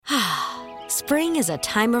Spring is a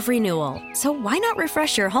time of renewal, so why not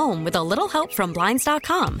refresh your home with a little help from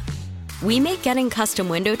Blinds.com? We make getting custom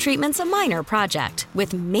window treatments a minor project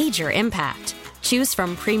with major impact. Choose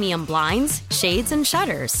from premium blinds, shades, and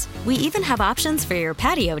shutters. We even have options for your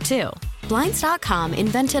patio, too. Blinds.com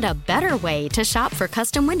invented a better way to shop for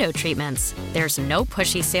custom window treatments. There's no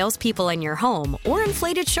pushy salespeople in your home or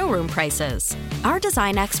inflated showroom prices. Our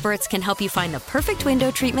design experts can help you find the perfect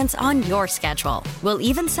window treatments on your schedule. We'll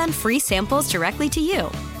even send free samples directly to you.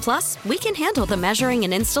 Plus, we can handle the measuring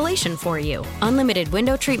and installation for you. Unlimited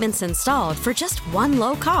window treatments installed for just one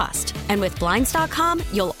low cost. And with Blinds.com,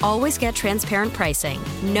 you'll always get transparent pricing.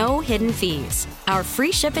 No hidden fees. Our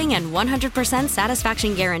free shipping and 100%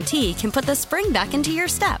 satisfaction guarantee can put the spring back into your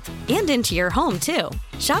step and into your home, too.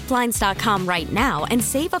 Shop Blinds.com right now and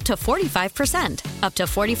save up to 45%. Up to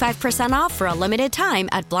 45% off for a limited time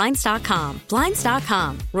at Blinds.com.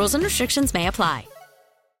 Blinds.com. Rules and restrictions may apply.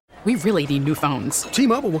 We really need new phones.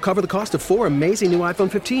 T-Mobile will cover the cost of 4 amazing new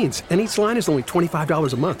iPhone 15s, and each line is only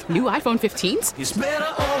 $25 a month. New iPhone 15s? It's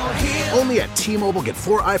better over here. Only at T-Mobile, get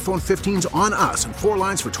 4 iPhone 15s on us and 4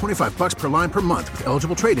 lines for $25 per line per month with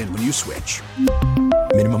eligible trade-in when you switch.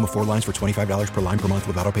 Minimum of 4 lines for $25 per line per month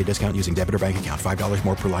with autopay discount using debit or bank account. $5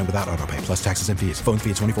 more per line without autopay, plus taxes and fees. Phone fee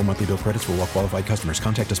at 24 monthly bill credits for well-qualified customers.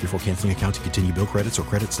 Contact us before canceling account to continue bill credits or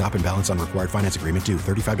credit stop and balance on required finance agreement due.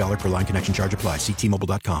 $35 per line connection charge applies. See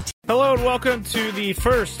T-Mobile.com. Hello and welcome to the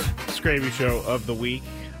first Skraby Show of the week.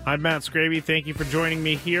 I'm Matt Skraby. Thank you for joining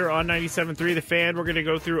me here on 97.3 The Fan. We're going to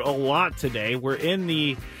go through a lot today. We're in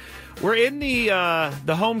the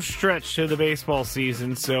home stretch to the baseball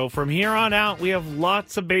season. So from here on out, we have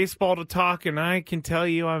lots of baseball to talk, and I can tell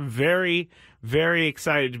you I'm very, very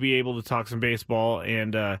excited to be able to talk some baseball.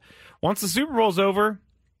 And once the Super Bowl's over,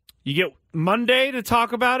 you get Monday to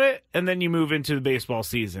talk about it, and then you move into the baseball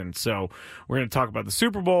season. So we're going to talk about the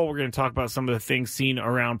Super Bowl. We're going to talk about some of the things seen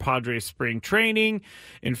around Padres spring training.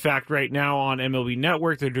 In fact, right now on MLB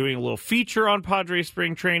Network, they're doing a little feature on Padres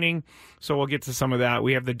spring training. So we'll get to some of that.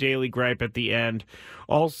 We have the Daily Gripe at the end.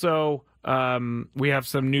 Also, we have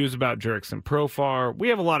some news about Jurickson Profar. We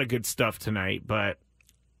have a lot of good stuff tonight, but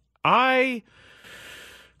I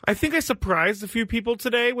think I surprised a few people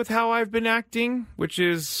today with how I've been acting, which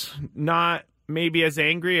is not maybe as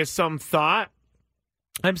angry as some thought.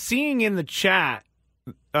 I'm seeing in the chat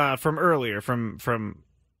from earlier, from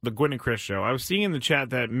the Gwynn and Chris show, I was seeing in the chat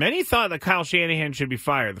that many thought that Kyle Shanahan should be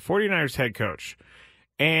fired, the 49ers head coach.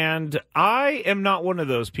 And I am not one of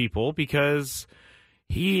those people because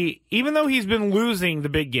even though he's been losing the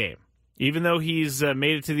big game, even though he's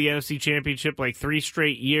made it to the NFC Championship like 3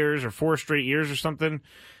 straight years or 4 straight years or something,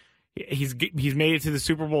 he's made it to the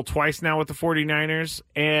Super Bowl twice now with the 49ers,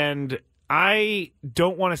 and I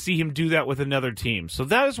don't want to see him do that with another team. So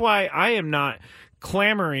that is why I am not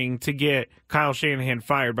clamoring to get Kyle Shanahan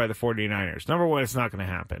fired by the 49ers. Number one, it's not going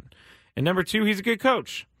to happen. And number two, he's a good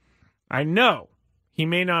coach. I know he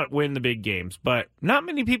may not win the big games, but not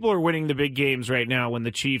many people are winning the big games right now when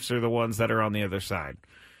the Chiefs are the ones that are on the other side.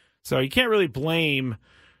 So you can't really blame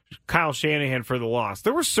Kyle Shanahan for the loss.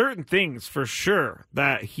 There were certain things for sure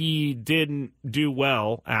that he didn't do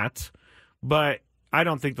well at, but I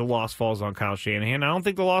don't think the loss falls on Kyle Shanahan. I don't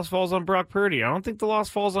think the loss falls on Brock Purdy. I don't think the loss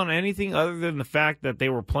falls on anything other than the fact that they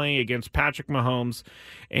were playing against Patrick Mahomes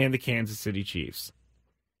and the Kansas City Chiefs.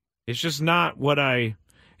 It's just not what I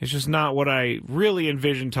really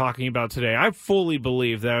envisioned talking about today. I fully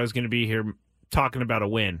believed that I was going to be here talking about a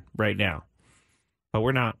win right now, but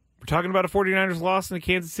we're not. We're talking about a 49ers loss and a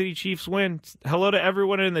Kansas City Chiefs win. Hello to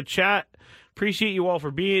everyone in the chat. Appreciate you all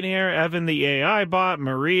for being here. Evan, the AI bot.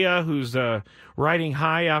 Maria, who's riding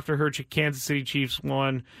high after her Kansas City Chiefs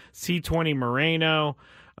won. C20 Moreno.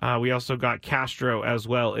 We also got Castro as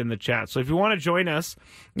well in the chat. So if you want to join us,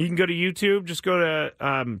 you can go to YouTube. Just go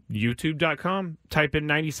to youtube.com. Type in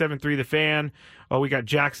 97.3 The Fan. Oh, we got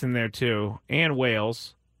Jackson there too. And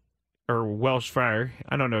Wales. Or Welsh Fire.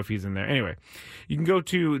 I don't know if he's in there. Anyway, you can go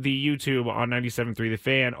to the YouTube on 97.3 The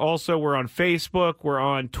Fan. Also, we're on Facebook. We're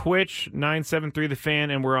on Twitch, 973 The Fan.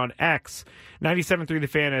 And we're on X, 97.3 The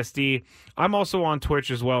Fan SD. I'm also on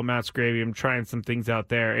Twitch as well, Matt Skraby. I'm trying some things out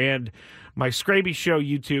there. And my Skraby Show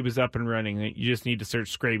YouTube is up and running. You just need to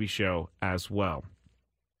search Skraby Show as well.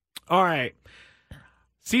 All right.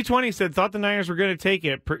 C20 said, thought the Niners were going to take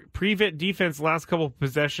it. Prevent defense last couple of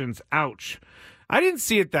possessions. Ouch. I didn't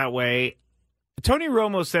see it that way. Tony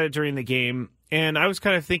Romo said it during the game, and I was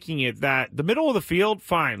kind of thinking it that the middle of the field,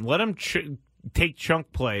 fine. Let them take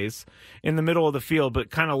chunk plays in the middle of the field, but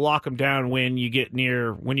kind of lock them down when you get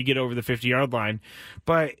over the 50-yard line.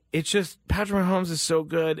 But it's just Patrick Mahomes is so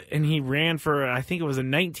good, and he ran for, I think it was a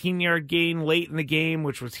 19-yard gain late in the game,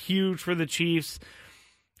 which was huge for the Chiefs.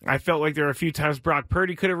 I felt like there were a few times Brock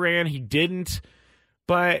Purdy could have ran. He didn't.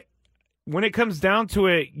 But when it comes down to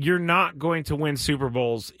it, you're not going to win Super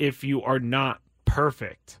Bowls if you are not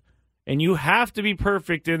perfect. And you have to be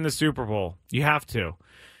perfect in the Super Bowl. You have to.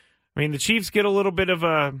 I mean, the Chiefs get a little bit of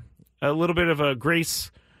a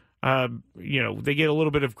grace. They get a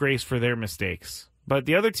little bit of grace for their mistakes. But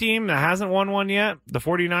the other team that hasn't won one yet, the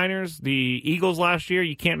 49ers, the Eagles last year,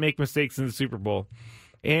 you can't make mistakes in the Super Bowl.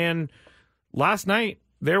 And last night,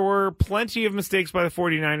 there were plenty of mistakes by the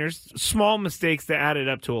 49ers, small mistakes that added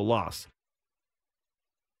up to a loss.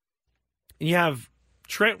 And you have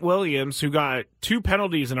Trent Williams, who got 2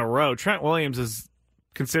 penalties in a row. Trent Williams is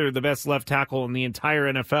considered the best left tackle in the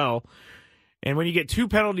entire NFL. And when you get 2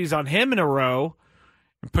 penalties on him in a row,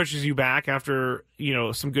 it pushes you back after,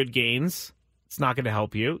 some good gains. It's not going to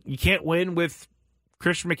help you. You can't win with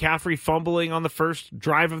Christian McCaffrey fumbling on the first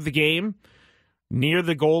drive of the game near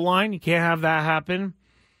the goal line. You can't have that happen.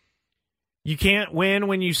 You can't win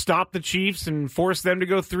when you stop the Chiefs and force them to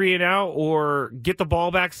go 3 and out or get the ball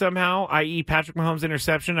back somehow, i.e. Patrick Mahomes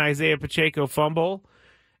interception, Isaiah Pacheco fumble,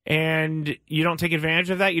 and you don't take advantage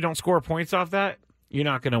of that, you don't score points off that, you're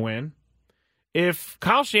not going to win. If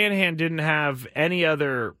Kyle Shanahan didn't have any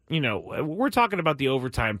other, we're talking about the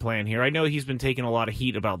overtime plan here. I know he's been taking a lot of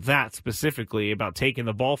heat about that specifically, about taking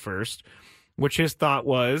the ball first, which his thought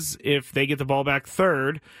was if they get the ball back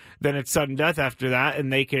third, then it's sudden death after that,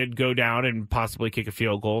 and they could go down and possibly kick a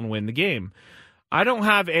field goal and win the game. I don't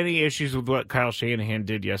have any issues with what Kyle Shanahan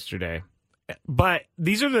did yesterday. But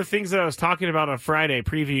these are the things that I was talking about on Friday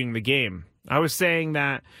previewing the game. I was saying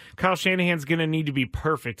that Kyle Shanahan's going to need to be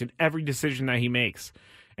perfect in every decision that he makes.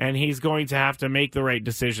 And he's going to have to make the right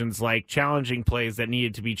decisions, like challenging plays that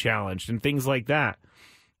needed to be challenged and things like that.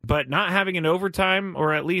 But not having an overtime,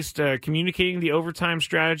 or at least communicating the overtime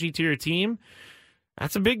strategy to your team,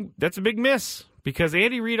 that's a big miss. Because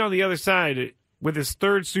Andy Reid on the other side, with his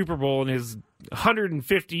 3rd Super Bowl and his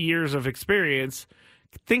 150 years of experience,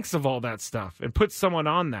 thinks of all that stuff and puts someone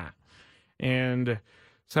on that. And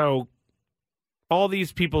so all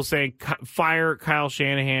these people saying fire Kyle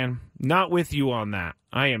Shanahan, not with you on that.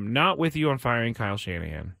 I am not with you on firing Kyle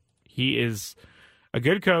Shanahan. He is a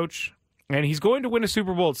good coach, and he's going to win a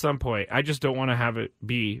Super Bowl at some point. I just don't want to have it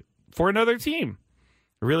be for another team.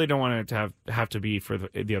 I really don't want it to have to be for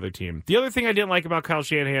the other team. The other thing I didn't like about Kyle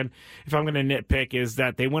Shanahan, if I'm going to nitpick, is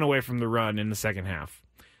that they went away from the run in the second half.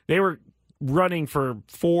 They were running for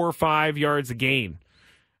 4 or 5 yards a gain.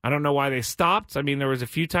 I don't know why they stopped. I mean, there was a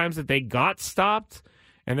few times that they got stopped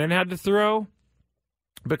and then had to throw.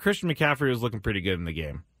 But Christian McCaffrey was looking pretty good in the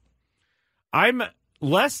game. I'm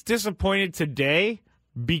less disappointed today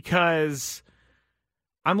because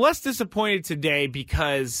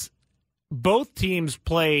both teams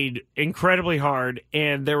played incredibly hard,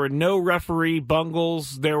 and there were no referee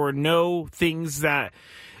bungles. There were no things that...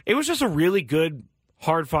 It was just a really good,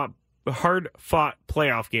 hard-fought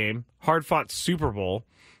playoff game, hard-fought Super Bowl.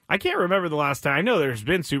 I can't remember the last time. I know there's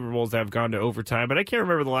been Super Bowls that have gone to overtime, but I can't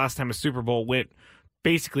remember the last time a Super Bowl went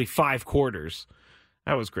basically 5 quarters.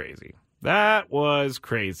 That was crazy.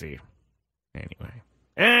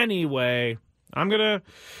 Anyway, I'm going to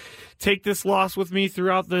take this loss with me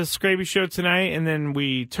throughout the Skraby Show tonight, and then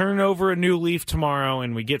we turn over a new leaf tomorrow,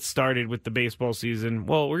 and we get started with the baseball season.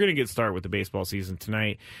 Well, we're going to get started with the baseball season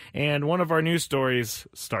tonight, and one of our news stories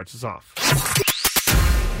starts us off.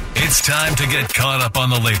 It's time to get caught up on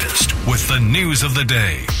the latest with the news of the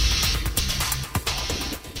day.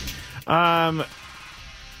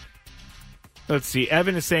 Let's see.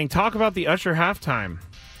 Evan is saying, talk about the Usher halftime.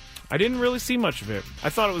 I didn't really see much of it. I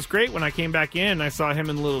thought it was great when I came back in. I saw him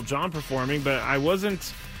and Little John performing, but I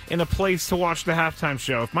wasn't in a place to watch the halftime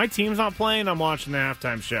show. If my team's not playing, I'm watching the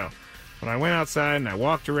halftime show. But I went outside and I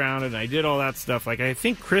walked around and I did all that stuff. Like, I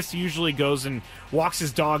think Chris usually goes and walks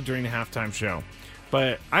his dog during the halftime show.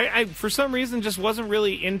 But I for some reason, just wasn't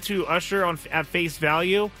really into Usher at face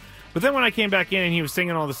value. But then when I came back in and he was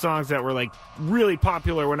singing all the songs that were, like, really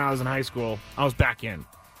popular when I was in high school, I was back in.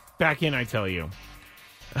 Back in, I tell you.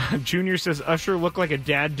 Junior says, Usher looked like a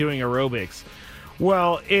dad doing aerobics.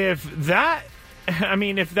 Well, if that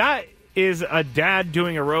is a dad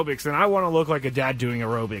doing aerobics, then I want to look like a dad doing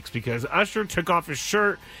aerobics, because Usher took off his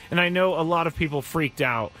shirt, and I know a lot of people freaked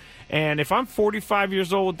out. And if I'm 45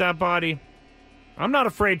 years old with that body, I'm not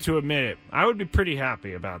afraid to admit it. I would be pretty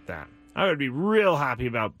happy about that. I would be real happy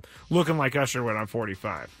about looking like Usher when I'm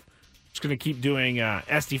 45. Just going to keep doing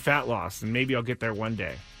SD fat loss, and maybe I'll get there one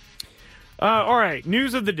day. All right,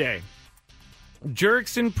 news of the day.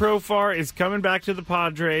 Jurickson Profar is coming back to the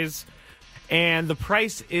Padres, and the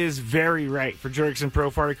price is very right for Jurickson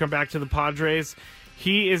Profar to come back to the Padres.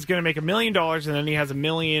 He is going to make $1 million, and then he has $1.5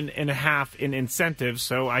 million in incentives.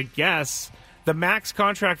 So I guess the max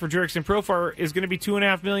contract for Jurickson Profar is going to be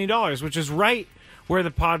 $2.5 million, which is right where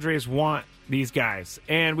the Padres want these guys.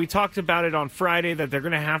 And we talked about it on Friday that they're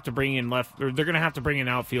going to have to bring in they're going to have to bring in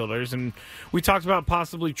outfielders. And we talked about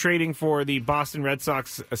possibly trading for the Boston Red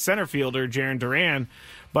Sox center fielder, Jarren Duran,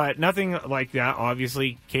 but nothing like that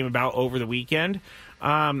obviously came about over the weekend.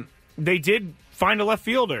 They did find a left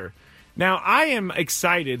fielder. Now, I am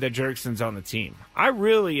excited that Jurickson's on the team. I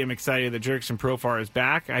really am excited that Jurickson Profar is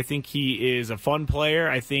back. I think he is a fun player.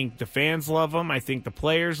 I think the fans love him. I think the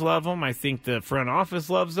players love him. I think the front office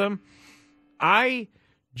loves him. I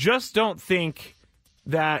just don't think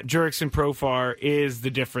that Jurickson Profar is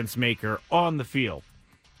the difference maker on the field.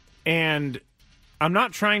 And I'm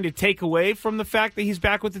not trying to take away from the fact that he's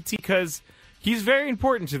back with the team because he's very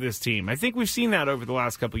important to this team. I think we've seen that over the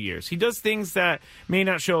last couple of years. He does things that may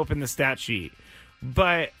not show up in the stat sheet.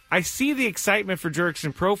 But I see the excitement for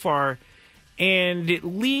Jurickson Profar, and it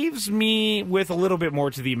leaves me with a little bit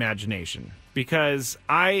more to the imagination. Because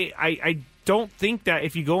I don't think that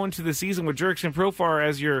if you go into the season with Jurickson Profar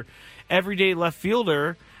as your everyday left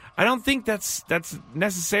fielder, I don't think that's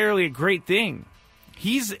necessarily a great thing.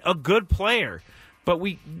 He's a good player, but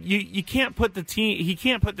you can't put the team. He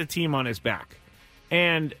can't put the team on his back.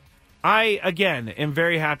 And I again am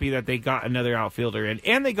very happy that they got another outfielder in,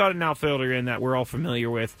 and they got an outfielder in that we're all familiar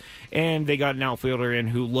with, and they got an outfielder in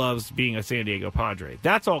who loves being a San Diego Padre.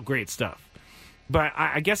 That's all great stuff. But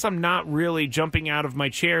I guess I'm not really jumping out of my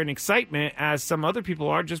chair in excitement as some other people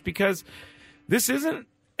are, just because this isn't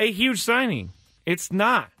a huge signing. It's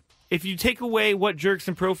not. If you take away what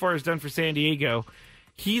Jurickson Profar has done for San Diego,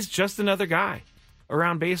 he's just another guy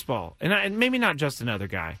around baseball. And maybe not just another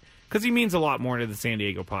guy, because he means a lot more to the San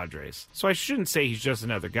Diego Padres. So I shouldn't say he's just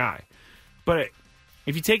another guy. But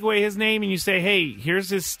if you take away his name and you say, hey, here's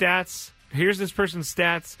his stats, here's this person's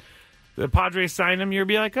stats, the Padres signed him, you'll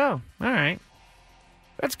be like, oh, all right.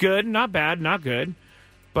 That's good. Not bad. Not good.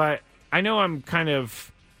 But I know I'm kind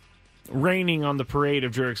of raining on the parade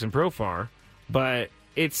of Jurickson Profar, but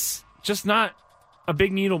it's just not a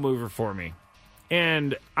big needle mover for me.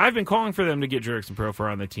 And I've been calling for them to get Jurickson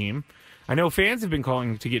Profar on the team. I know fans have been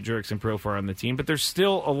calling to get Jurickson Profar on the team, but there's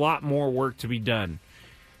still a lot more work to be done.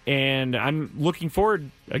 And I'm looking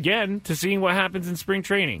forward, again, to seeing what happens in spring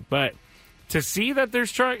training. But to see that they're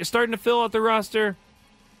starting to fill out the roster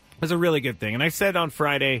is a really good thing. And I said on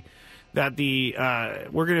Friday that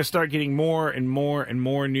we're going to start getting more and more and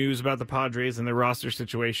more news about the Padres and their roster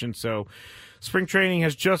situation. So spring training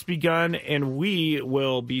has just begun, and we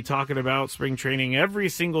will be talking about spring training every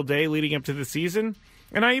single day leading up to the season.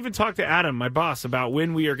 And I even talked to Adam, my boss, about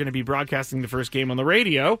when we are going to be broadcasting the first game on the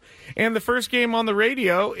radio. And the first game on the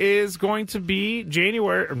radio is going to be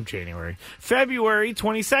February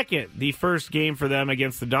 22nd. The first game for them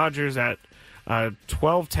against the Dodgers at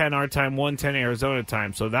 12:10 our time, 1:10 Arizona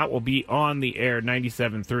time. So that will be on the air,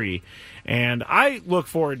 97.3. And I look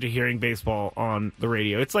forward to hearing baseball on the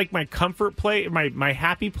radio. It's like my comfort place, my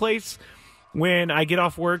happy place when I get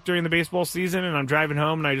off work during the baseball season and I'm driving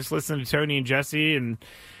home and I just listen to Tony and Jesse, and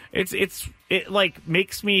it like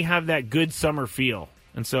makes me have that good summer feel.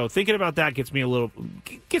 And so thinking about that gets me a little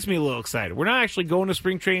excited. We're not actually going to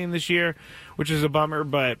spring training this year, which is a bummer,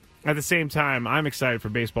 but at the same time, I'm excited for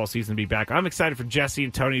baseball season to be back. I'm excited for Jesse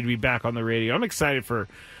and Tony to be back on the radio. I'm excited for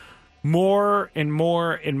more and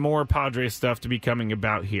more and more Padres stuff to be coming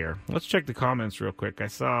about here. Let's check the comments real quick. I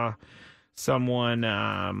saw someone,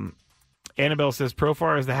 Annabelle says,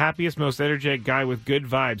 Profar is the happiest, most energetic guy with good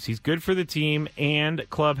vibes. He's good for the team and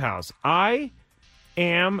clubhouse. I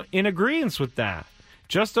am in agreement with that.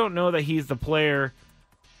 Just don't know that he's the player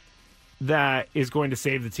that is going to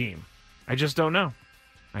save the team. I just don't know.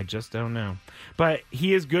 But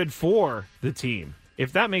he is good for the team,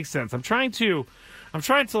 if that makes sense. I'm trying to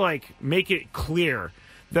like make it clear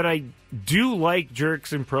that I do like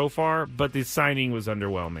Jurickson Profar, but the signing was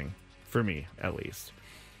underwhelming for me, at least.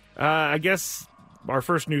 I guess our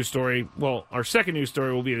first news story, our second news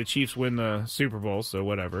story will be the Chiefs win the Super Bowl, so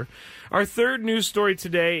whatever. Our third news story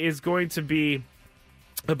today is going to be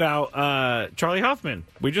about Charlie Hoffman.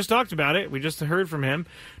 We just talked about it. We just heard from him.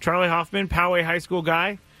 Charlie Hoffman, Poway High School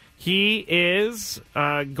guy. He is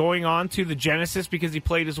going on to the Genesis because he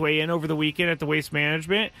played his way in over the weekend at the Waste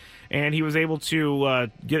Management, and he was able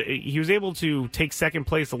to take second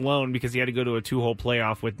place alone because he had to go to a 2-hole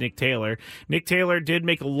playoff with Nick Taylor. Nick Taylor did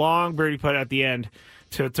make a long birdie putt at the end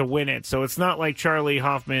to win it, so it's not like Charlie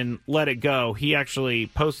Hoffman let it go. He actually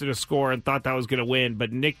posted a score and thought that was going to win,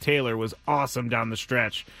 but Nick Taylor was awesome down the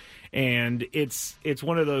stretch, and it's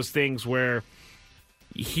one of those things where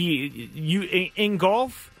in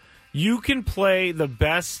golf. You can play the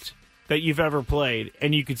best that you've ever played,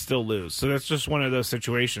 and you could still lose. So that's just one of those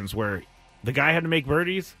situations where the guy had to make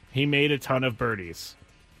birdies. He made a ton of birdies.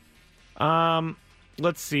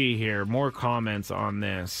 Let's see here. More comments on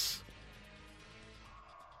this.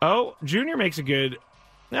 Oh, Junior makes a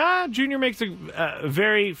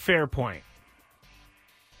very fair point.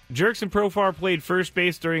 Jerks and Profar played first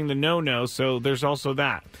base during the no-no, so there's also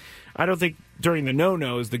that. I don't think during the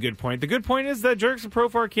no-no is the good point. The good point is that Jerks and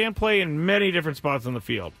Profar can play in many different spots on the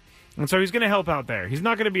field. And so he's going to help out there. He's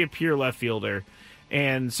not going to be a pure left fielder.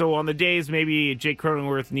 And so on the days maybe Jake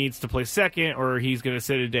Cronenworth needs to play second or he's going to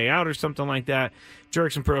sit a day out or something like that,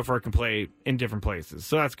 Jerks and Profar can play in different places.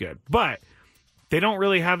 So that's good. But they don't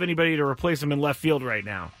really have anybody to replace him in left field right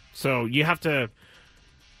now. So you have to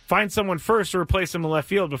find someone first to replace him in left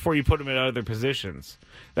field before you put him in other positions.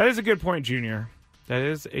 That is a good point, Junior. That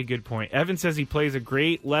is a good point. Evan says he plays a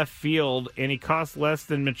great left field and he costs less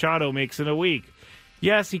than Machado makes in a week.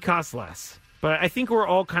 Yes, he costs less. But I think we're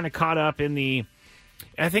all kind of caught up in the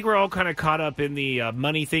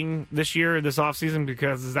money thing this year, this offseason,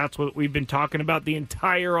 because that's what we've been talking about the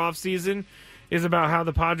entire offseason is about how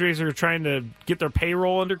the Padres are trying to get their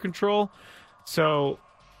payroll under control. So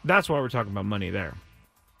that's why we're talking about money there.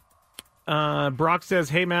 Brock says,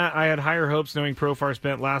 hey, Matt, I had higher hopes knowing Profar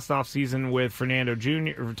spent last offseason with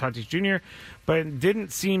Tatis Jr., but it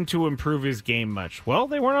didn't seem to improve his game much. Well,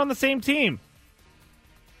 they weren't on the same team.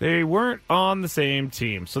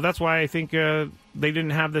 So that's why I think they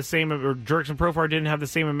didn't have the same, or Jerks and Profar didn't have the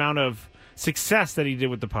same amount of success that he did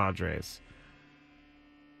with the Padres.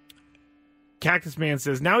 Cactus Man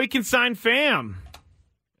says, now he can sign Pham.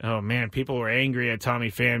 Oh, man, people were angry at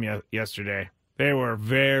Tommy Pham yesterday. They were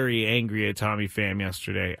very angry at Tommy Pham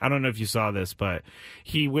yesterday. I don't know if you saw this, but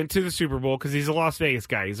he went to the Super Bowl because he's a Las Vegas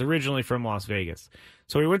guy. He's originally from Las Vegas.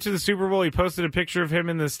 So he went to the Super Bowl. He posted a picture of him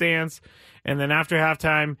in the stands. And then after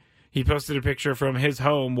halftime, he posted a picture from his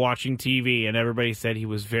home watching TV. And everybody said he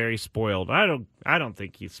was very spoiled. I don't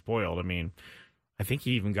think he's spoiled. I mean, I think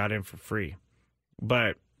he even got in for free.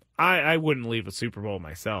 But I wouldn't leave a Super Bowl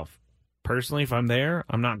myself. Personally, if I'm there,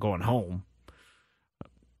 I'm not going home.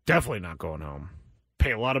 Definitely not going home.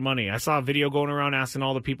 Pay a lot of money. I saw a video going around asking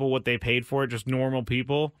all the people what they paid for it, just normal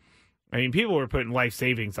people. I mean, people were putting life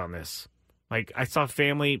savings on this. Like, I saw a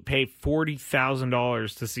family pay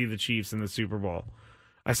 $40,000 to see the Chiefs in the Super Bowl.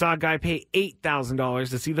 I saw a guy pay $8,000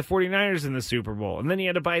 to see the 49ers in the Super Bowl. And then he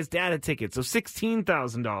had to buy his dad a ticket, so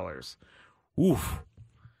 $16,000. Oof.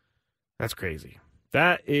 That's crazy.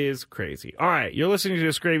 That is crazy. All right, you're listening to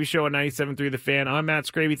the Skraby Show on 97.3 The Fan. I'm Matt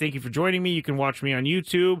Skraby. Thank you for joining me. You can watch me on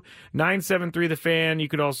YouTube, 97.3 The Fan. You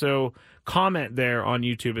could also comment there on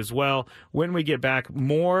YouTube as well. When we get back,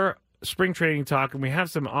 more spring training talk, and we have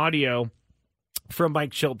some audio from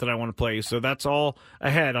Mike Schilt that I want to play. So that's all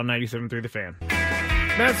ahead on 97.3 The Fan.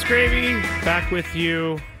 Matt Skraby, back with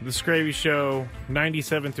you. The Skraby Show,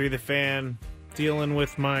 97.3 The Fan. Dealing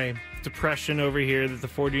with my depression over here that the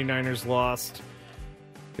 49ers lost.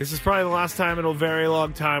 This is probably the last time in a very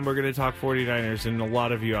long time we're going to talk 49ers, and a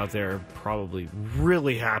lot of you out there are probably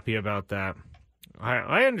really happy about that.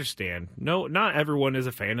 I understand. No, not everyone is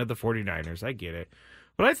a fan of the 49ers. I get it.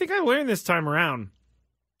 But I think I learned this time around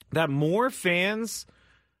that more fans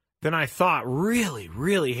than I thought really,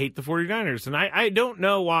 really hate the 49ers. And I don't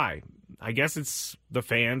know why. I guess it's the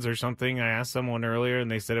fans or something. I asked someone earlier, and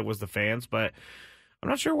they said it was the fans, but I'm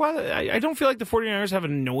not sure why. I don't feel like the 49ers have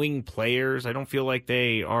annoying players. I don't feel like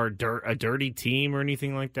they are a dirty team or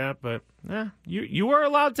anything like that. But you are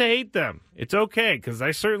allowed to hate them. It's okay, because I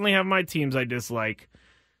certainly have my teams I dislike.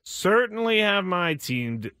 Certainly have my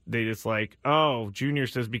team they dislike. Oh, Junior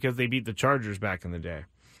says because they beat the Chargers back in the day.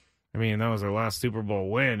 I mean, that was their last Super Bowl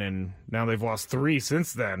win, and now they've lost 3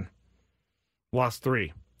 since then. Lost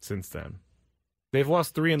 3 since then. They've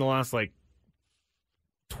lost 3 in the last,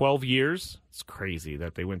 12 years. It's crazy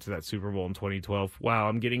that they went to that Super Bowl in 2012. Wow,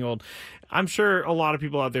 I'm getting old. I'm sure a lot of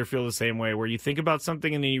people out there feel the same way, where you think about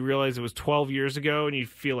something and then you realize it was 12 years ago and you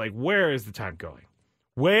feel like, where is the time going?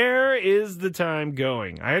 Where is the time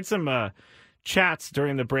going? I had some chats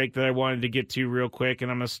during the break that I wanted to get to real quick,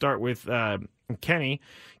 and I'm going to start with Kenny.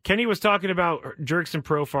 Kenny was talking about Jurickson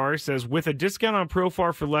Profar. Says, with a discount on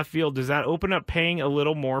Profar for left field, does that open up paying a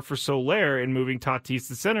little more for Soler and moving Tatis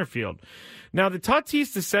to center field? Now, the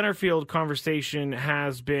Tatis to center field conversation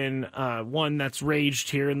has been one that's raged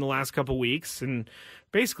here in the last couple weeks, and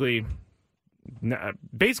basically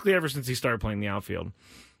ever since he started playing the outfield.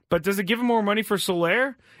 But does it give him more money for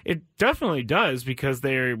Soler? It definitely does, because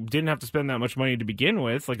they didn't have to spend that much money to begin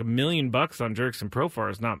with. Like $1 million on Jurickson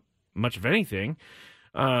Profar is not much of anything.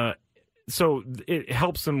 So it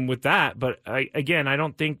helps them with that. But I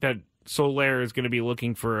don't think that Soler is going to be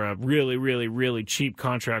looking for a really, really, really cheap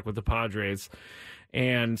contract with the Padres.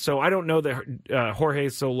 And so I don't know that Jorge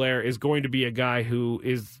Soler is going to be a guy who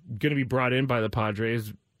is going to be brought in by the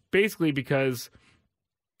Padres, basically because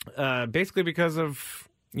of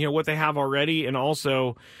what they have already, and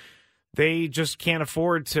also they just can't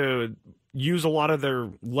afford to use a lot of their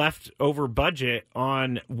leftover budget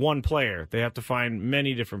on one player. They have to find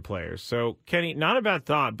many different players. So, Kenny, not a bad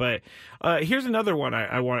thought, but here's another one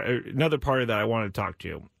another part of that I want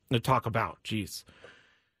to talk about. Jeez.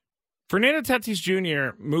 Fernando Tatis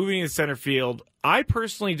Jr. moving to center field, I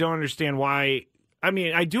personally don't understand why. I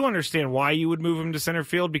mean, I do understand why you would move him to center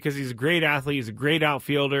field, because he's a great athlete, he's a great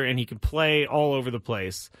outfielder, and he can play all over the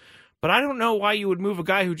place. But I don't know why you would move a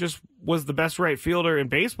guy who just was the best right fielder in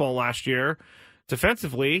baseball last year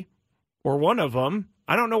defensively, or one of them.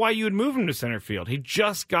 I don't know why you would move him to center field. He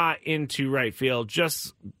just got into right field,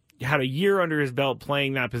 just had a year under his belt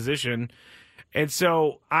playing that position. And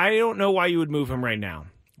so I don't know why you would move him right now.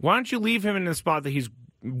 Why don't you leave him in the spot that he's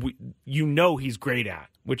great at,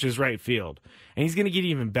 which is right field. And he's going to get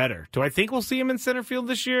even better. Do I think we'll see him in center field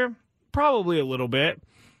this year? Probably a little bit.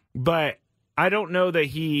 But I don't know that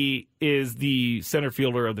he is the center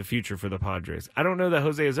fielder of the future for the Padres. I don't know that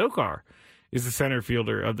Jose Azocar is the center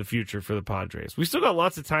fielder of the future for the Padres. We still got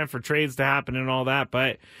lots of time for trades to happen and all that,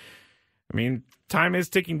 but, I mean, time is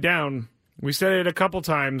ticking down. We said it a couple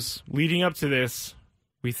times leading up to this.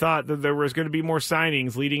 We thought that there was going to be more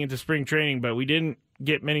signings leading into spring training, but we didn't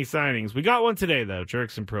get many signings. We got one today, though,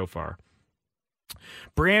 Jurickson Profar.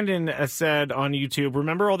 Brandon said on YouTube,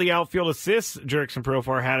 remember all the outfield assists Jurickson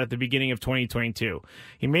Profar had at the beginning of 2022.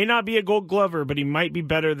 He may not be a Gold Glover, but he might be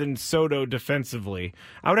better than Soto defensively.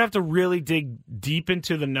 I would have to really dig deep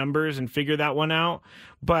into the numbers and figure that one out,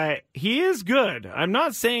 but he is good. I'm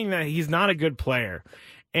not saying that he's not a good player.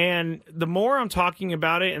 And the more I'm talking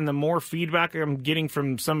about it and the more feedback I'm getting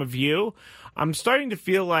from some of you, I'm starting to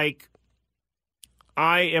feel like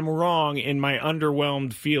I am wrong in my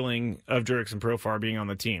underwhelmed feeling of Jurickson Profar being on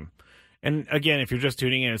the team. And again, if you're just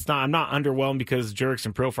tuning in, I'm not underwhelmed because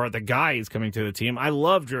Jurickson Profar, the guy, is coming to the team. I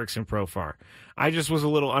love Jurickson Profar. I just was a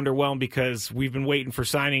little underwhelmed because we've been waiting for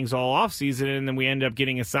signings all offseason, and then we end up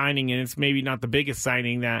getting a signing, and it's maybe not the biggest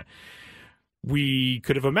signing that we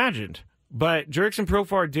could have imagined. But Jurickson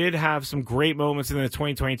Profar did have some great moments in the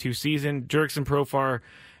 2022 season. Jurickson Profar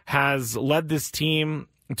has led this team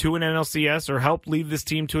to an NLCS, or helped lead this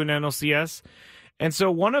team to an NLCS. And so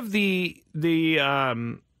one of here's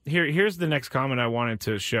the next comment I wanted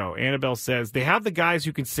to show. Annabelle says, they have the guys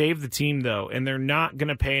who can save the team, though, and they're not going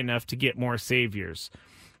to pay enough to get more saviors.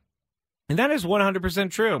 And that is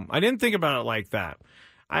 100% true. I didn't think about it like that.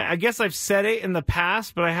 I guess I've said it in the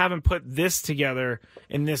past, but I haven't put this together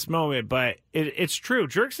in this moment. But it's true.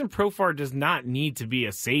 Jurickson Profar does not need to be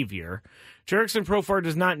a savior. Jurickson Profar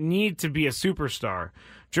does not need to be a superstar.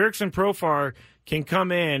 Jurickson Profar can come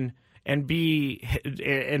in and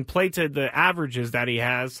play to the averages that he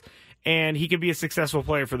has, and he can be a successful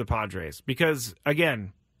player for the Padres. Because,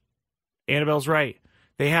 again, Annabelle's right.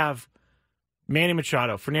 They have Manny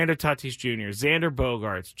Machado, Fernando Tatis Jr., Xander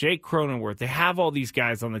Bogaerts, Jake Cronenworth. They have all these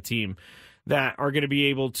guys on the team that are going to be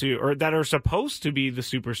able to, or that are supposed to be the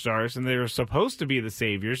superstars, and they're supposed to be the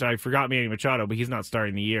saviors. I forgot Manny Machado, but he's not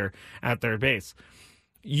starting the year at third base.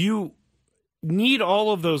 You need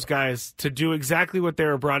all of those guys to do exactly what they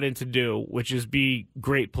were brought in to do, which is be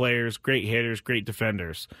great players, great hitters, great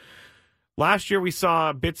defenders. Last year, we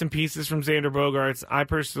saw bits and pieces from Xander Bogaerts. I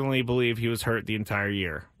personally believe he was hurt the entire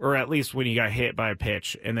year, or at least when he got hit by a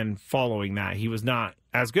pitch. And then following that, he was not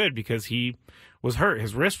as good because he was hurt.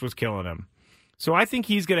 His wrist was killing him. So I think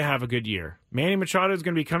he's going to have a good year. Manny Machado is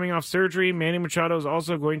going to be coming off surgery. Manny Machado is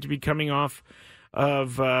also going to be coming off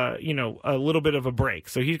of a little bit of a break.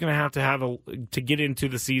 So he's going to have to get into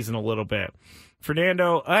the season a little bit.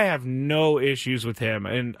 Fernando, I have no issues with him.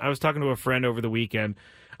 And I was talking to a friend over the weekend.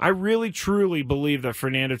 I really, truly believe that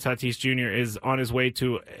Fernando Tatis Jr. is on his way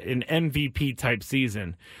to an MVP-type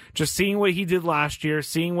season. Just seeing what he did last year,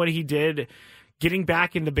 seeing what he did getting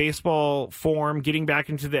back into baseball form, getting back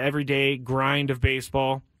into the everyday grind of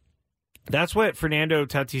baseball. That's what Fernando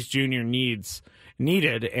Tatis Jr.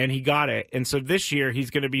 needed, and he got it. And so this year he's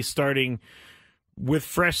going to be starting with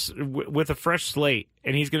a fresh slate,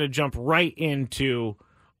 and he's going to jump right into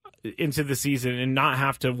the season and not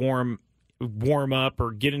have to warm up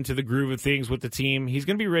or get into the groove of things with the team. He's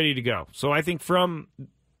going to be ready to go. So I think from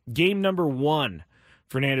game number 1,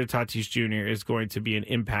 Fernando Tatis Jr. is going to be an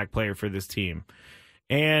impact player for this team.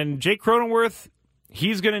 And Jake Cronenworth,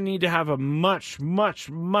 he's going to need to have a much, much,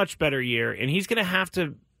 much better year, and he's going to have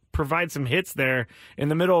to provide some hits there in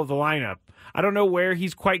the middle of the lineup. I don't know where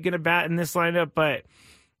he's quite going to bat in this lineup, but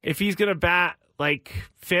if he's going to bat like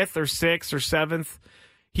 5th or 6th or 7th,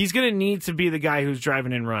 he's going to need to be the guy who's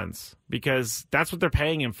driving in runs, because that's what they're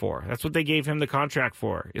paying him for. That's what they gave him the contract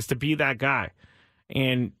for, is to be that guy.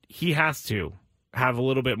 And he has to have a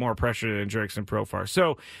little bit more pressure than Jurickson Profar.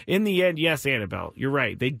 So in the end, yes, Annabelle, you're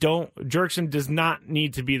right. Jurickson does not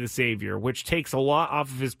need to be the savior, which takes a lot off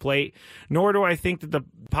of his plate, nor do I think that the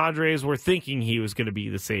Padres were thinking he was going to be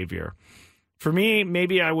the savior. For me,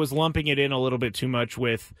 maybe I was lumping it in a little bit too much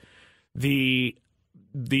with the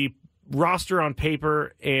roster on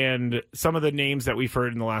paper and some of the names that we've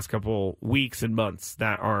heard in the last couple weeks and months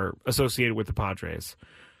that are associated with the Padres.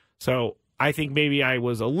 So I think maybe I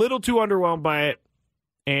was a little too underwhelmed by it,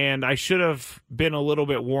 and I should have been a little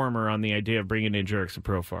bit warmer on the idea of bringing in Jurickson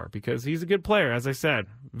Profar, because he's a good player, as I said.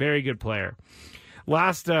 Very good player.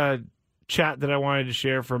 Last chat that I wanted to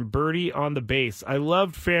share from Birdie on the Base. I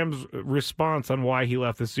loved Fam's response on why he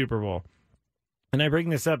left the Super Bowl. And I bring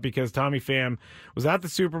this up because Tommy Pham was at the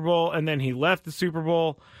Super Bowl, and then he left the Super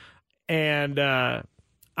Bowl, and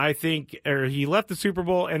he left the Super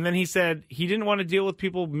Bowl, and then he said he didn't want to deal with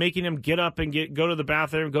people making him get up and go to the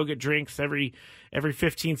bathroom, go get drinks every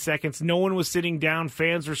 15 seconds. No one was sitting down.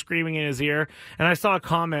 Fans were screaming in his ear. And I saw a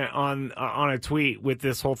comment on a tweet with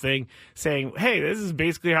this whole thing saying, hey, this is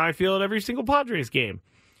basically how I feel at every single Padres game.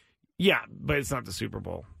 Yeah, but it's not the Super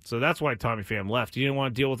Bowl. So that's why Tommy Pham left. He didn't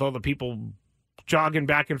want to deal with all the people jogging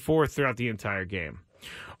back and forth throughout the entire game.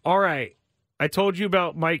 All right. I told you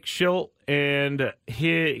about Mike Schilt, and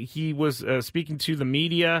he was speaking to the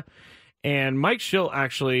media, and Mike Schilt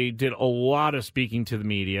actually did a lot of speaking to the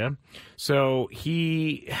media. So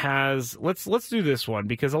he has let's do this one,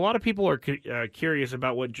 because a lot of people are curious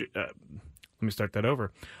about what. Let me start that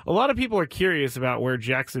over. A lot of people are curious about where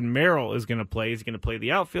Jackson Merrill is going to play. Is he going to play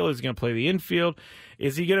the outfield? Is he going to play the infield?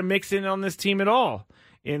 Is he going to mix in on this team at all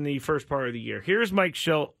in the first part of the year? Here's Mike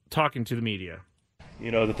Schilt talking to the media.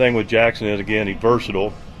 You know, the thing with Jackson is, again, he's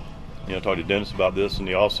versatile. You know, I talked to Dennis about this in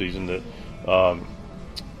the offseason that,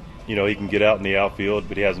 he can get out in the outfield,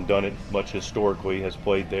 but he hasn't done it much historically. Has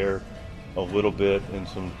played there a little bit in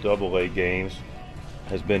some Double-A games.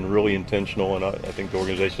 Has been really intentional, and I think the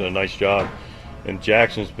organization did a nice job. And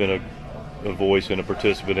Jackson's been a voice and a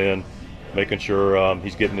participant in making sure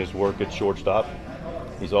he's getting his work at shortstop.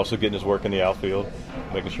 He's also getting his work in the outfield,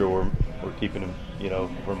 making sure we're keeping him,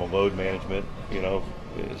 from a load management,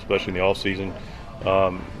 especially in the off season,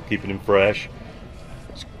 keeping him fresh.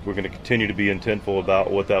 We're going to continue to be intentful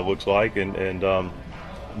about what that looks like,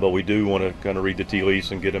 but we do want to kind of read the tea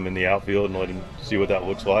leaves and get him in the outfield and let him see what that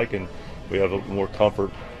looks like, and we have more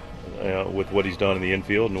comfort with what he's done in the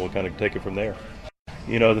infield, and we'll kind of take it from there.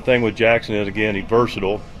 The thing with Jackson is, again, he's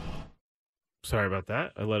versatile. Sorry about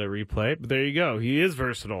that. I let it replay, but there you go. He is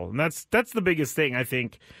versatile, and that's the biggest thing, I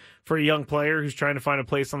think, for a young player who's trying to find a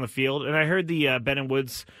place on the field. And I heard the Ben and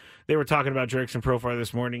Woods, they were talking about Jurickson Profar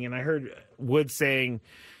this morning, and I heard Woods saying,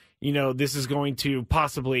 this is going to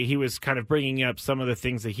possibly, he was kind of bringing up some of the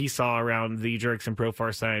things that he saw around the Jurickson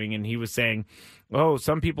Profar signing, and he was saying,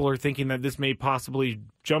 some people are thinking that this may possibly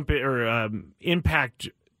impact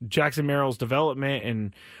Jackson Merrill's development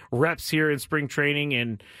and reps here in spring training.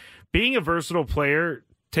 And being a versatile player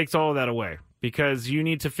takes all of that away, because you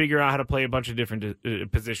need to figure out how to play a bunch of different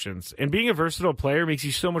positions. And being a versatile player makes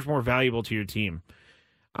you so much more valuable to your team.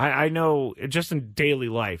 I know just in daily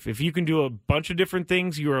life, if you can do a bunch of different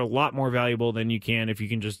things, you are a lot more valuable than you can if you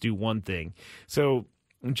can just do one thing. So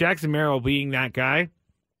Jackson Merrill being that guy,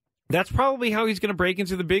 that's probably how he's going to break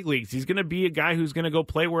into the big leagues. He's going to be a guy who's going to go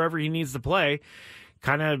play wherever he needs to play,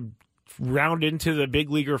 kind of round into the big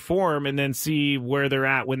leaguer form, and then see where they're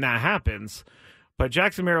at when that happens. But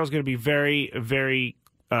Jackson Merrill is going to be very, very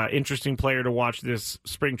interesting player to watch this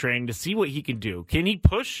spring training to see what he can do. Can he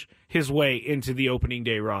push his way into the opening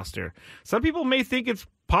day roster? Some people may think it's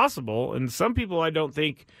possible, and some people I don't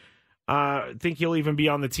think he'll even be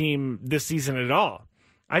on the team this season at all.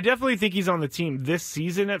 I definitely think he's on the team this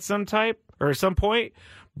season at some point,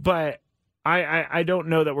 but I don't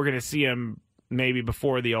know that we're going to see him maybe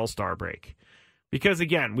before the All-Star break. Because,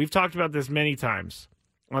 again, we've talked about this many times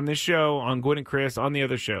on this show, on Gwen and Chris, on the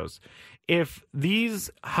other shows. If these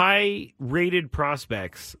high-rated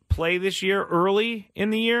prospects play this year early in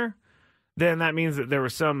the year, then that means that there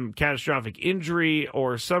was some catastrophic injury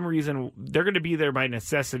or some reason they're going to be there by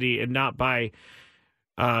necessity and not by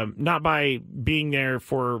being there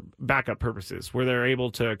for backup purposes, where they're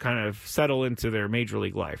able to kind of settle into their major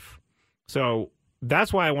league life. So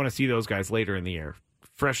that's why I want to see those guys later in the year.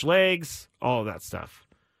 Fresh legs, all of that stuff.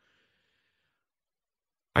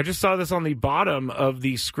 I just saw this on the bottom of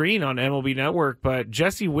the screen on MLB Network, but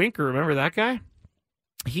Jesse Winker, remember that guy?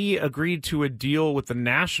 He agreed to a deal with the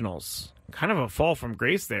Nationals. Kind of a fall from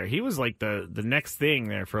grace there. He was like the next thing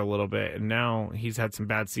there for a little bit, and now he's had some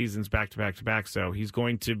bad seasons back to back to back, so he's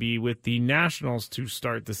going to be with the Nationals to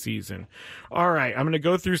start the season. All right, I'm going to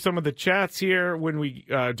go through some of the chats here when we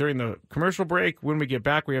during the commercial break. When we get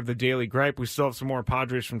back, we have the Daily Gripe. We still have some more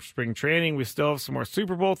Padres from spring training. We still have some more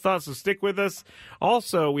Super Bowl thoughts, so stick with us.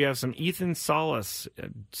 Also, we have some Ethan Salas.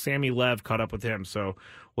 Sammy Lev caught up with him, so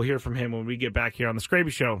we'll hear from him when we get back here on the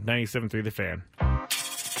Skraby Show, 97.3 The Fan.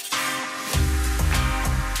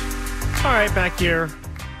 All right, back here.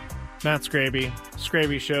 Matt Skraby,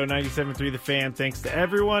 Skraby Show, 97.3 The Fan. Thanks to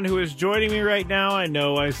everyone who is joining me right now. I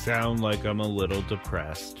know I sound like I'm a little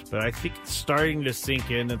depressed, but I think it's starting to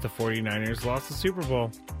sink in that the 49ers lost the Super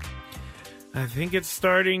Bowl. I think it's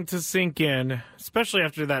starting to sink in, especially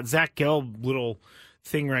after that Zach Gelb little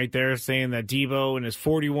thing right there saying that Debo and his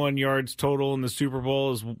 41 yards total in the Super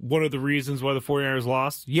Bowl is one of the reasons why the 49ers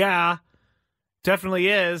lost. Yeah, definitely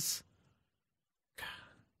is.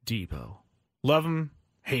 Debo. Love him,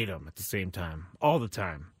 hate him at the same time, all the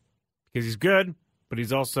time. Because he's good, but he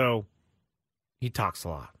talks a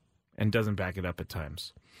lot and doesn't back it up at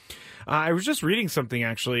times. I was just reading something,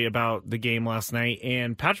 actually, about the game last night,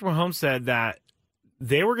 and Patrick Mahomes said that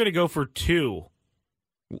they were going to go for 2.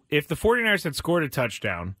 If the 49ers had scored a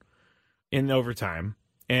touchdown in overtime,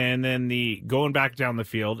 and then going back down the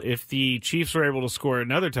field, if the Chiefs were able to score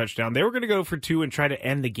another touchdown, they were going to go for 2 and try to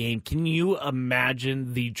end the game. Can you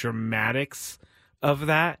imagine the dramatics of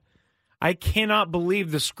that? I cannot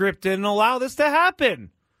believe the script didn't allow this to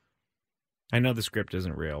happen. I know the script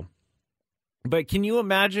isn't real. But can you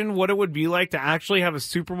imagine what it would be like to actually have a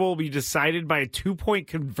Super Bowl be decided by a 2-point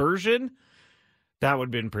conversion? That would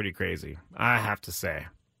have been pretty crazy, I have to say.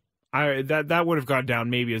 That would have gone down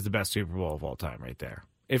maybe as the best Super Bowl of all time right there.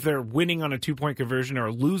 If they're winning on a 2-point conversion or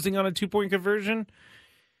losing on a 2-point conversion.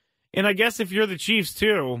 And I guess if you're the Chiefs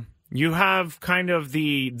too, you have kind of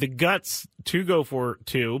the guts to go for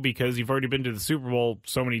 2 because you've already been to the Super Bowl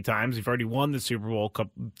so many times. You've already won the Super Bowl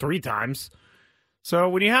 3 times. So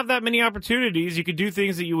when you have that many opportunities, you could do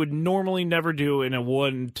things that you would normally never do in a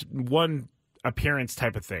one appearance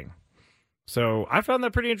type of thing. So I found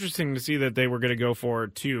that pretty interesting to see that they were going to go for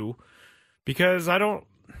 2 because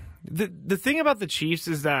The thing about the Chiefs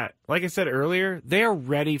is that, like I said earlier, they are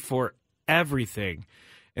ready for everything.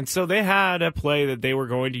 And so they had a play that they were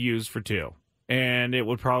going to use for 2, and it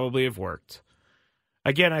would probably have worked.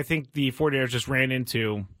 Again, I think the 49ers just ran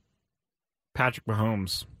into Patrick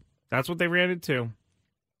Mahomes. That's what they ran into.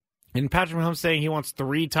 And Patrick Mahomes saying he wants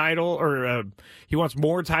 3 he wants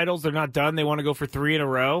more titles. They're not done. They want to go for 3 in a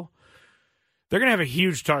row. They're going to have a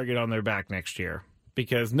huge target on their back next year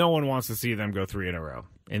because no one wants to see them go 3 in a row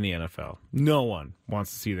in the NFL. No one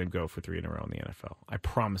wants to see them go for 3 in a row in the NFL. I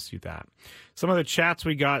promise you that. Some of the chats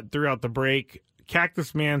we got throughout the break,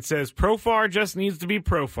 Cactus Man says, Profar just needs to be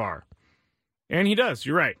Profar. And he does.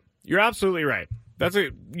 You're right. You're absolutely right.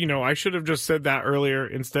 I should have just said that earlier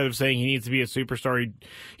instead of saying he needs to be a superstar.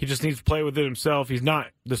 He just needs to play with it himself. He's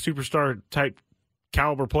not the superstar type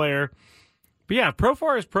caliber player. But yeah,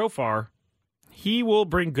 Profar is Profar. He will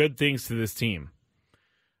bring good things to this team.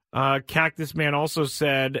 Cactus Man also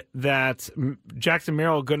said that Jackson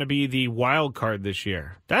Merrill going to be the wild card this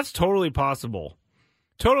year. That's totally possible.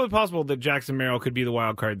 Totally possible that Jackson Merrill could be the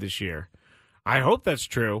wild card this year. I hope that's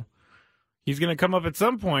true. He's going to come up at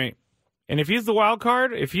some point. And if he's the wild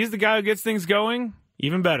card, if he's the guy who gets things going,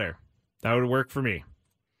 even better. That would work for me.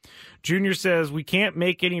 Junior says, we can't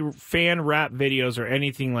make any fan rap videos or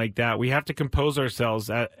anything like that. We have to compose ourselves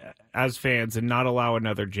as fans and not allow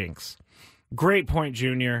another jinx. Great point,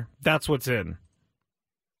 Junior. That's what's in.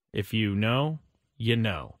 If you know, you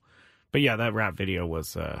know. But yeah, that rap video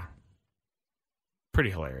was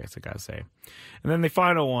pretty hilarious, I gotta say. And then the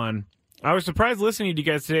final one. I was surprised listening to you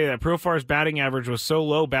guys today that Profar's batting average was so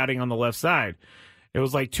low batting on the left side. It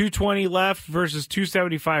was like 220 left versus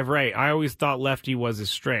 275 right. I always thought lefty was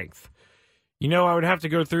his strength. I would have to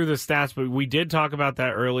go through the stats, but we did talk about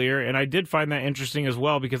that earlier, and I did find that interesting as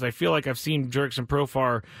well because I feel like I've seen Jurickson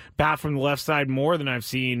Profar bat from the left side more than I've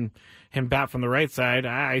seen him bat from the right side.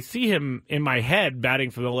 I see him in my head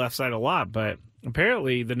batting from the left side a lot, but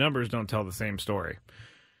apparently the numbers don't tell the same story.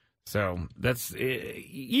 So that's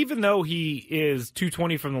even though he is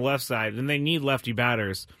 220 from the left side and they need lefty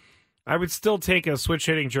batters, I would still take a switch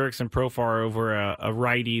hitting Jurickson Profar over a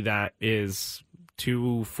righty that is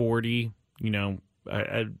 240.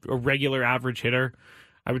 A regular average hitter.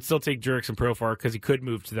 I would still take Jurickson Profar because he could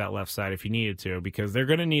move to that left side if he needed to, because they're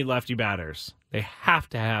going to need lefty batters. They have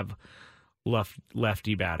to have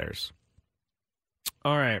lefty batters.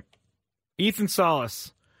 All right. Ethan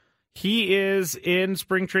Salas. He is in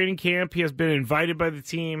spring training camp. He has been invited by the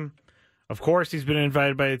team. Of course, he's been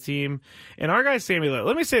invited by the team. And our guy, Sammy Levitt.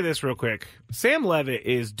 Let me say this real quick. Sam Levitt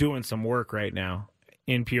is doing some work right now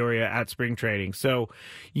in Peoria at spring training. So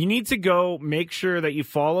you need to go make sure that you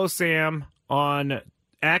follow Sam on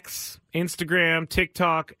X, Instagram,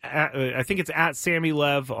 TikTok. I think it's at Sammy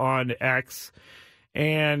Lev on X.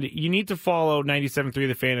 And you need to follow 97.3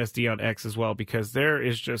 The Fan SD on X as well, because there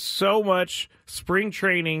is just so much spring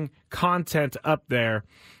training content up there.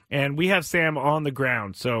 And we have Sam on the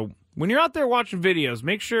ground. So when you're out there watching videos,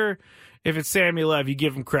 make sure if it's Sammy Lev, you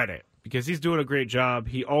give him credit, because he's doing a great job.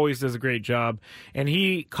 He always does a great job. And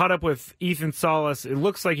he caught up with Ethan Salas. It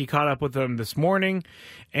looks like he caught up with him this morning.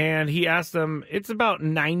 And he asked him, it's about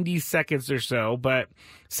 90 seconds or so, but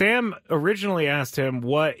Sam originally asked him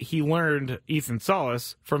what he learned, Ethan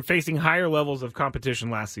Salas, from facing higher levels of competition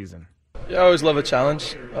last season. Yeah, I always love a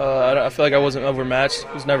challenge. I feel like I wasn't overmatched.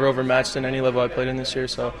 I was never overmatched in any level I played in this year.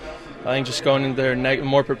 So I think just going in there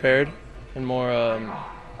more prepared and more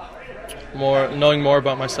knowing more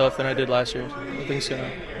about myself than I did last year. I think it's going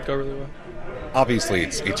to go really well. Obviously,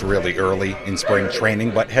 it's really early in spring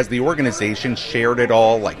training, but has the organization shared at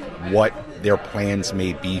all, like what their plans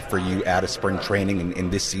may be for you out of spring training and in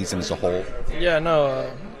this season as a whole? Yeah, no,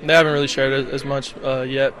 they haven't really shared it as much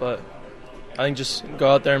yet, but I think just go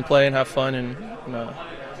out there and play and have fun and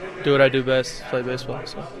do what I do best, play baseball.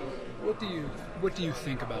 So. What do you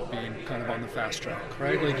think about being kind of on the fast track,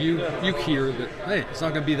 right? Like you hear that, hey, it's not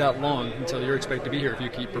going to be that long until you're expected to be here if you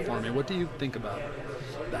keep performing. What do you think about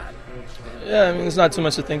that? Yeah, I mean, there's not too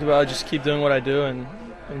much to think about. I just keep doing what I do and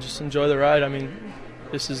just enjoy the ride. I mean,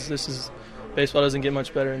 this is baseball doesn't get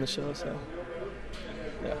much better in the show, so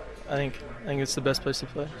yeah, I think it's the best place to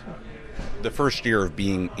play. So. The first year of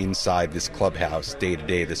being inside this clubhouse day to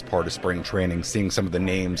day, this part of spring training, seeing some of the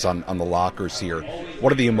names on the lockers here,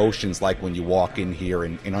 what are the emotions like when you walk in here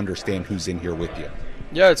and understand who's in here with you?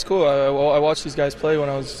 Yeah, it's cool. I watched these guys play when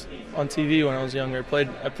I was on TV when I was younger.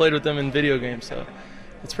 I played with them in video games, so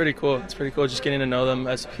it's pretty cool. It's pretty cool just getting to know them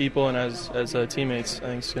as people and as teammates. I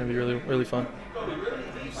think it's going to be really, really fun.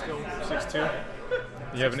 Still 6'2"?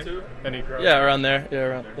 You have any growth? Yeah, around there.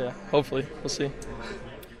 Yeah, hopefully. We'll see.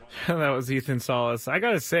 That was Ethan Salas. I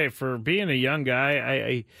gotta say, for being a young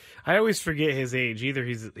guy, I always forget his age. Either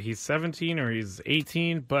he's 17 or he's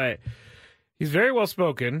 18, but he's very well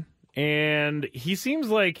spoken, and he seems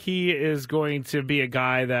like he is going to be a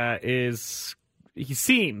guy that is. He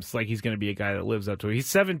seems like he's going to be a guy that lives up to it. He's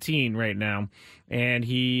 17 right now, and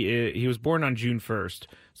he was born on June 1st,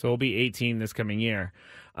 so he'll be 18 this coming year.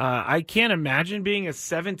 I can't imagine being a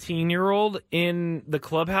 17-year-old in the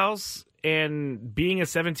clubhouse and being a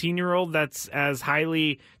 17-year-old that's as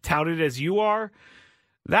highly touted as you are.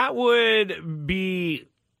 That would be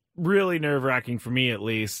really nerve-wracking for me, at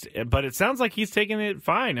least. But it sounds like he's taking it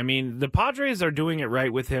fine. I mean, the Padres are doing it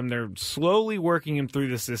right with him. They're slowly working him through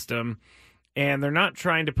the system, and they're not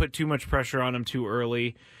trying to put too much pressure on him too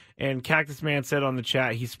early. And Cactus Man said on the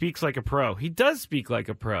chat, he speaks like a pro. He does speak like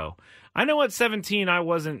a pro. I know at 17 I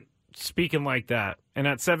wasn't speaking like that. And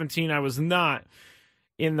at 17 I was not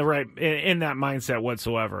in that mindset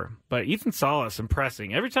whatsoever. But Ethan Salas,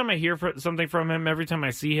 impressing. Every time I hear something from him, every time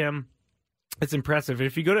I see him, it's impressive.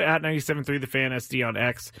 If you go to @97.3 The Fan SD on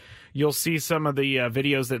X, you'll see some of the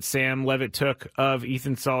videos that Sam Levitt took of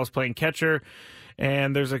Ethan Salas playing catcher.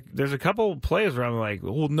 And there's a couple plays where I'm like,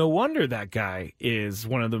 well, no wonder that guy is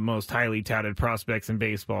one of the most highly touted prospects in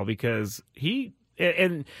baseball, because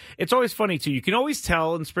and it's always funny too. You can always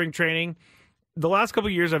tell in spring training. The last couple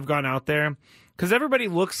of years I've gone out there, because everybody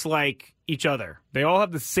looks like each other. They all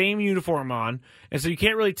have the same uniform on, and so you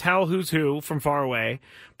can't really tell who's who from far away.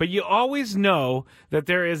 But you always know that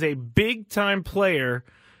there is a big-time player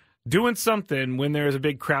doing something when there is a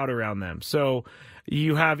big crowd around them. So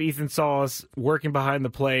you have Ethan Salas working behind the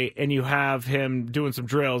plate, and you have him doing some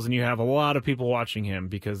drills, and you have a lot of people watching him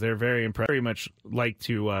because they're very impressed, very much like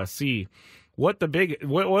to see what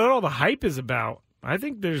all the hype is about. I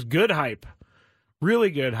think there's good hype,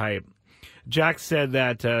 really good hype. Jack said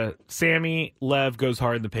that Sammy Lev goes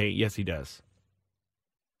hard in the paint. Yes, he does.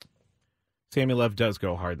 Sammy Lev does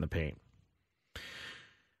go hard in the paint.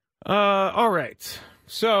 All right.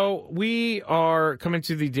 So we are coming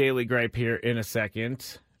to the Daily Gripe here in a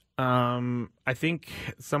second. I think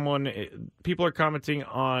people are commenting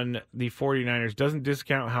on the 49ers doesn't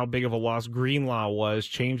discount how big of a loss Greenlaw was,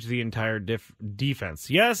 changed the entire defense.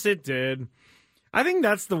 Yes, it did. I think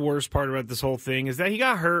that's the worst part about this whole thing is that he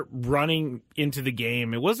got hurt running into the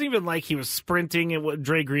game. It wasn't even like he was sprinting.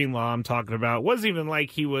 Dre Greenlaw I'm talking about. It wasn't even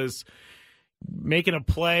like he was making a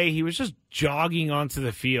play. He was just jogging onto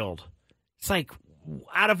the field. It's like,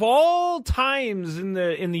 out of all times in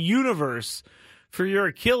the universe for your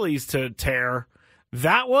Achilles to tear,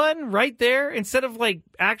 that one right there, instead of like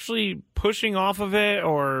actually pushing off of it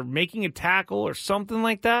or making a tackle or something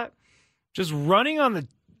like that, just running on the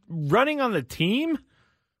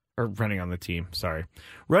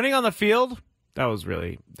field, that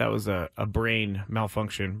was a brain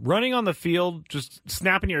malfunction. Running on the field, just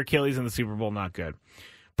snapping your Achilles in the Super Bowl, not good.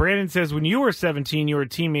 Brandon says, when you were 17, you were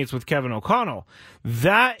teammates with Kevin O'Connell.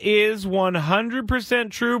 That is 100%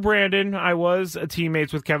 true, Brandon. I was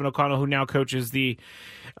teammates with Kevin O'Connell, who now coaches the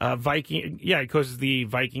Vikings. Yeah, he coaches the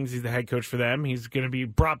Vikings. He's the head coach for them. He's going to be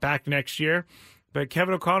brought back next year. But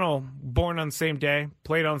Kevin O'Connell, born on the same day,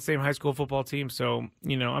 played on the same high school football team. So,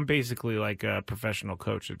 I'm basically like a professional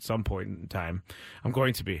coach at some point in time. I'm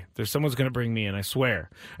going to be. Someone's going to bring me in, I swear.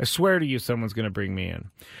 I swear to you, someone's going to bring me in.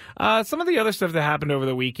 Some of the other stuff that happened over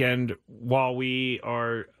the weekend while we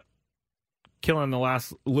are killing the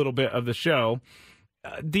last little bit of the show,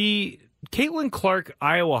 the Caitlin Clark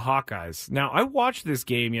Iowa Hawkeyes. Now, I watched this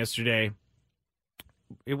game yesterday.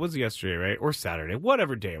 It was yesterday, right? Or Saturday,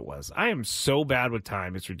 whatever day it was. I am so bad with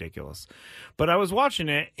time. It's ridiculous. But I was watching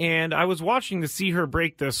it, and I was watching to see her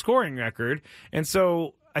break the scoring record. And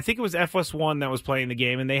so I think it was FS1 that was playing the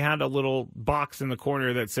game, and they had a little box in the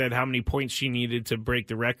corner that said how many points she needed to break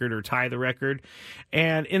the record or tie the record.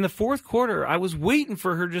 And in the fourth quarter, I was waiting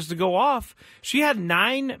for her just to go off. She had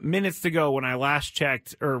 9 minutes to go when I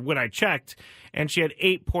checked, and she had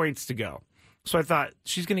 8 points to go. So I thought,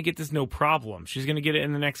 she's going to get this no problem. She's going to get it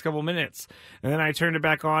in the next couple minutes. And then I turned it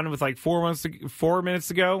back on with like 4 minutes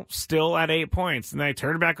to go, still at 8 points. And then I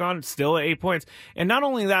turned it back on, still at 8 points. And not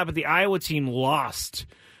only that, but the Iowa team lost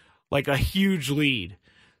like a huge lead.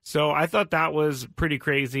 So I thought that was pretty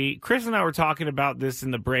crazy. Chris and I were talking about this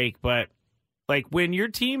in the break, but like when your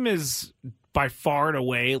team is by far and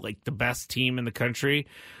away like the best team in the country,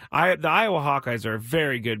 the Iowa Hawkeyes are a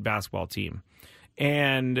very good basketball team.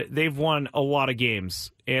 And they've won a lot of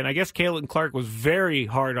games. And I guess Caitlin Clark was very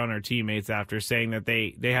hard on her teammates after saying that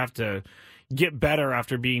they have to get better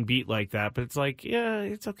after being beat like that. But it's like, yeah,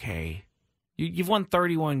 it's okay. You've won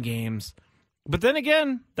 31 games. But then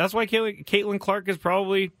again, that's why Caitlin Clark is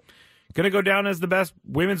probably going to go down as the best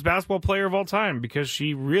women's basketball player of all time, because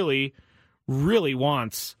she really, really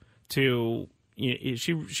wants to.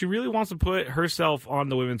 She really wants to put herself on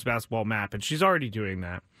the women's basketball map, and she's already doing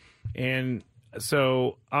that. And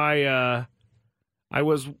so I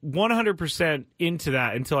was 100% into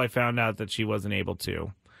that until I found out that she wasn't able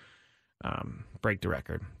to break the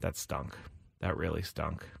record. That stunk. That really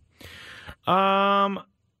stunk.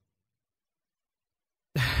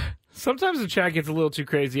 Sometimes the chat gets a little too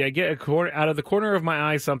crazy. I get out of the corner of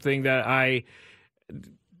my eye something that I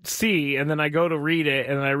see, and then I go to read it,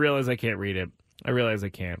 and then I realize I can't read it. I realize I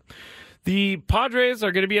can't. The Padres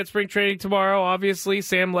are going to be at spring training tomorrow, obviously.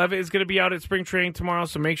 Sam Levitt is going to be out at spring training tomorrow,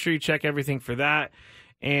 so make sure you check everything for that.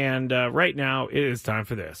 And right now, it is time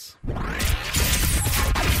for this.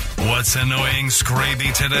 What's annoying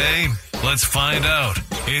Skraby today? Let's find out.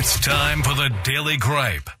 It's time for the Daily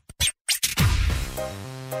Gripe.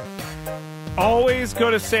 Always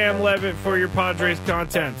go to Sam Levitt for your Padres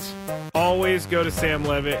content. Always go to Sam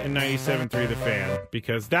Levitt and 97.3 The Fan,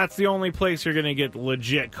 because that's the only place you're going to get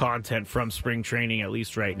legit content from spring training, at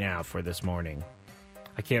least right now for this morning.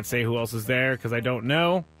 I can't say who else is there because I don't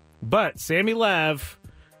know, but Sammy Lev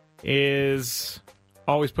is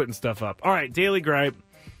always putting stuff up. All right, Daily Gripe.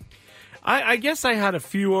 I guess I had a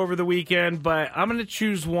few over the weekend, but I'm going to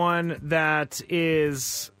choose one that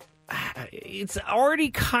is... It's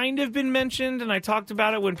already kind of been mentioned, and I talked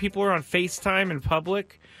about it when people are on FaceTime in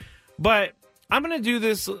public. But I'm going to do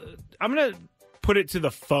this. I'm going to put it to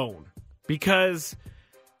the phone, because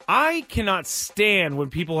I cannot stand when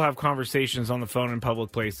people have conversations on the phone in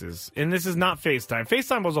public places. And this is not FaceTime.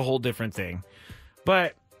 FaceTime was a whole different thing.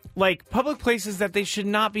 But like public places that they should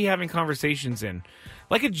not be having conversations in.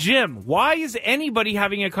 Like a gym. Why is anybody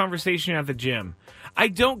having a conversation at the gym? I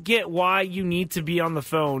don't get why you need to be on the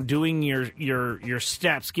phone doing your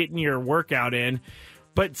steps, getting your workout in,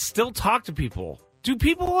 but still talk to people. Do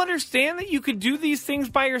people understand that you could do these things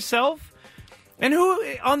by yourself? And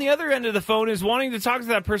who on the other end of the phone is wanting to talk to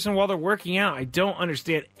that person while they're working out? I don't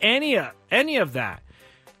understand any of that.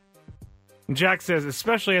 And Jack says,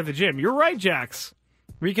 especially at the gym. You're right, Jax.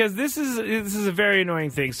 Because this is a very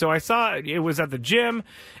annoying thing. So I saw it was at the gym,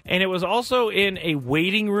 and it was also in a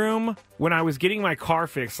waiting room when I was getting my car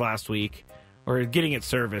fixed last week, or getting it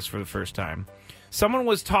serviced for the first time. Someone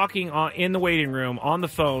was talking in the waiting room on the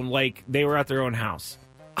phone like they were at their own house.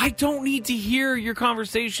 I don't need to hear your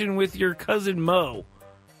conversation with your cousin Mo.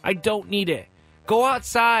 I don't need it. Go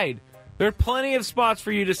outside. There are plenty of spots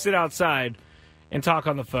for you to sit outside and talk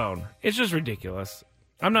on the phone. It's just ridiculous.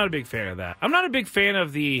 I'm not a big fan of that. I'm not a big fan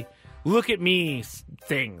of the look at me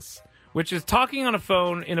things, which is talking on a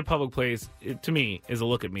phone in a public place, to me, is a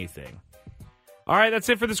look at me thing. All right, that's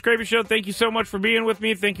it for the Skraby Show. Thank you so much for being with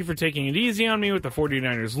me. Thank you for taking it easy on me with the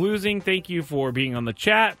 49ers losing. Thank you for being on the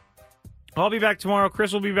chat. I'll be back tomorrow.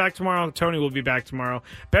 Chris will be back tomorrow. Tony will be back tomorrow.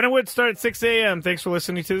 Ben and Wood start at 6 a.m. Thanks for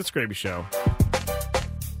listening to the Skraby Show.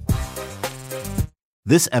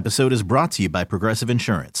 This episode is brought to you by Progressive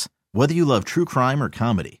Insurance. Whether you love true crime or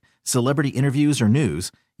comedy, celebrity interviews or news,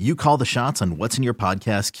 you call the shots on what's in your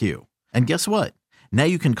podcast queue. And guess what? Now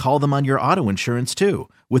you can call them on your auto insurance too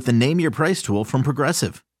with the Name Your Price tool from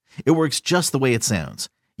Progressive. It works just the way it sounds.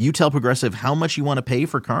 You tell Progressive how much you want to pay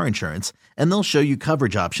for car insurance, and they'll show you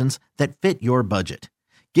coverage options that fit your budget.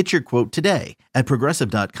 Get your quote today at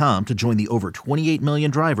Progressive.com to join the over 28 million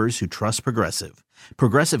drivers who trust Progressive.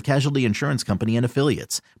 Progressive Casualty Insurance Company and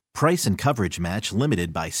Affiliates. Price and coverage match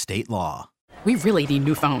limited by state law. We really need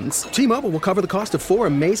new phones. T-Mobile will cover the cost of 4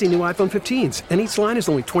 amazing new iPhone 15s, and each line is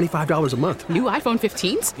only $25 a month. New iPhone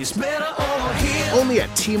 15s? It's better over here. Only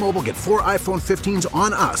at T-Mobile, get 4 iPhone 15s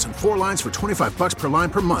on us and 4 lines for $25 per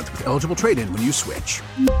line per month with eligible trade-in when you switch.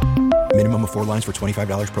 Minimum of 4 lines for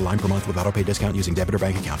 $25 per line per month with autopay discount using debit or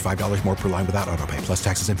bank account. $5 more per line without autopay, plus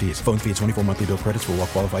taxes and fees. Phone fee at 24 monthly bill credits for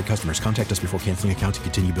well-qualified customers. Contact us before canceling account to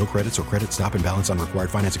continue bill credits or credit stop and balance on required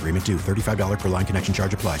finance agreement due. $35 per line connection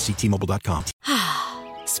charge applies. See T-Mobile.com.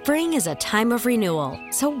 Spring is a time of renewal,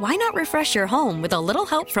 so why not refresh your home with a little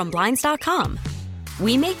help from Blinds.com?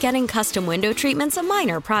 We make getting custom window treatments a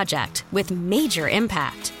minor project with major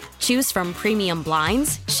impact. Choose from premium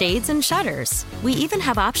blinds, shades, and shutters. We even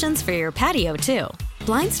have options for your patio, too.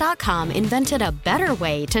 Blinds.com invented a better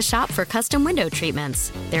way to shop for custom window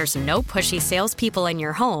treatments. There's no pushy salespeople in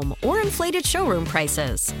your home or inflated showroom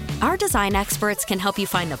prices. Our design experts can help you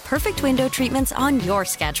find the perfect window treatments on your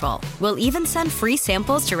schedule. We'll even send free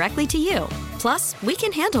samples directly to you. Plus, we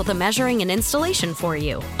can handle the measuring and installation for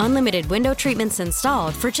you. Unlimited window treatments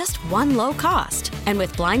installed for just one low cost. And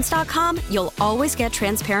with Blinds.com, you'll always get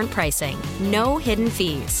transparent pricing. No hidden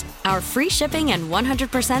fees. Our free shipping and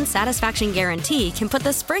 100% satisfaction guarantee can put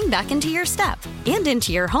the spring back into your step and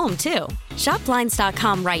into your home, too. Shop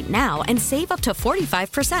Blinds.com right now and save up to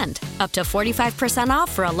 45%. Up to 45%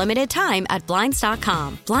 off for a limited time at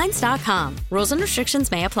Blinds.com. Blinds.com. Rules and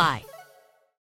restrictions may apply.